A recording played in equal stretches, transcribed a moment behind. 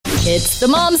It's the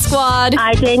Mom Squad.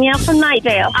 Hi, Danielle from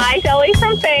Nightdale. Hi, Shelley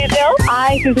from Fayetteville.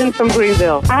 Hi, Susan from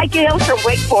Greenville. Hi, Gail from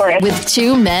Wake Forest. With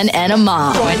 2 men and a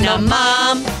mom. Join the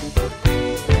Mom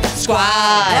Squad.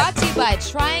 Brought to you by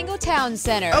Triangle Town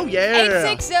Center. Oh, yeah.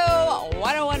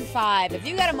 860-1015. If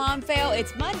you got a mom fail,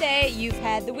 it's Monday. You've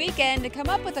had the weekend to come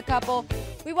up with a couple.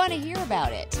 We want to hear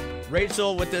about it.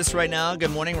 Rachel with us right now.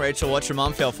 Good morning, Rachel. What's your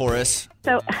mom fail for us?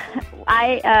 So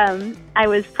I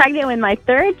was pregnant with my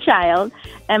third child,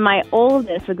 and my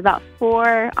oldest was about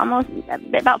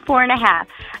 4.5.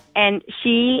 And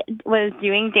she was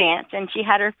doing dance, and she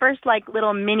had her first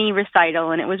little mini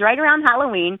recital, and it was right around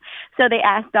Halloween. So they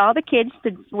asked all the kids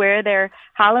to wear their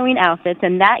Halloween outfits,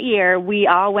 and that year we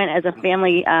all went as a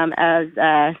family as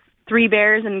Three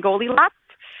Bears and Goldilocks.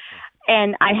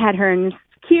 And I had her in this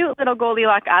cute little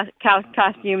Goldilocks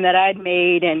costume that I'd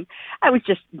made, and I was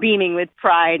just beaming with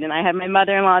pride. And I had my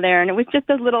mother-in-law there, and it was just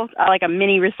a little like a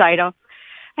mini recital.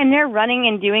 And they're running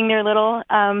and doing their little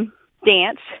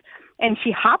dance. And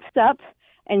she hops up,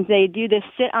 and they do this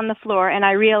sit on the floor, and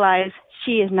I realize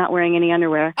she is not wearing any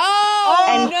underwear. Oh,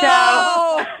 and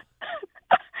no!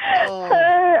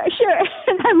 Sure.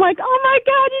 And I'm like, oh, my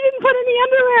God, you didn't put any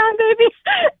underwear on, baby.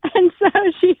 And so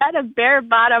she had a bare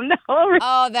bottom the whole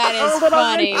Oh, that is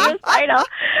funny. Recital.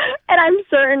 And I'm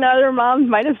certain other moms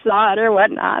might have saw it or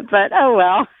whatnot, but oh,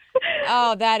 well.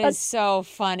 Oh, that is so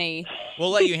funny. We'll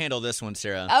let you handle this one,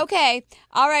 Sarah. Okay.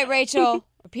 All right, Rachel.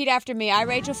 Repeat after me. I,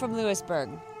 Rachel from Lewisburg.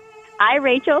 I,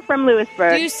 Rachel from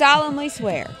Lewisburg. Do solemnly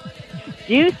swear.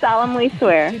 Do solemnly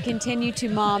swear. To continue to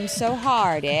mom so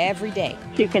hard every day.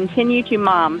 To continue to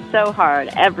mom so hard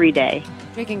every day.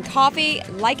 Drinking coffee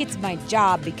like it's my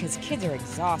job because kids are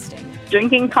exhausting.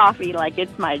 Drinking coffee like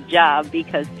it's my job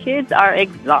because kids are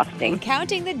exhausting. And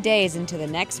counting the days into the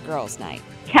next girls' night.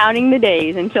 Counting the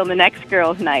days until the next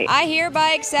girls' night. I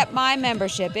hereby accept my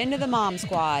membership into the Mom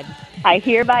Squad. I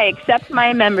hereby accept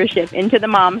my membership into the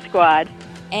Mom Squad.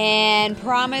 And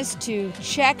promise to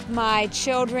check my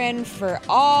children for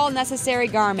all necessary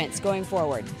garments going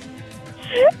forward.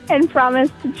 And promise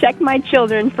to check my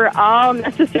children for all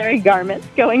necessary garments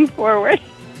going forward.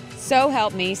 So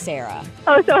help me, Sarah.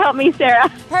 Oh, so help me,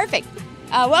 Sarah. Perfect.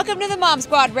 Make to the Mom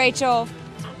Squad, Rachel.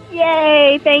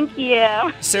 Yay, thank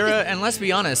you. Sarah, and let's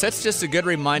be honest, that's just a good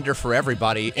reminder for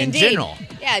everybody in Indeed. general.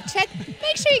 Yeah,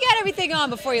 make sure you got everything on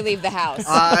before you leave the house.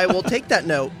 I will take that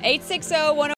note. 860-1015.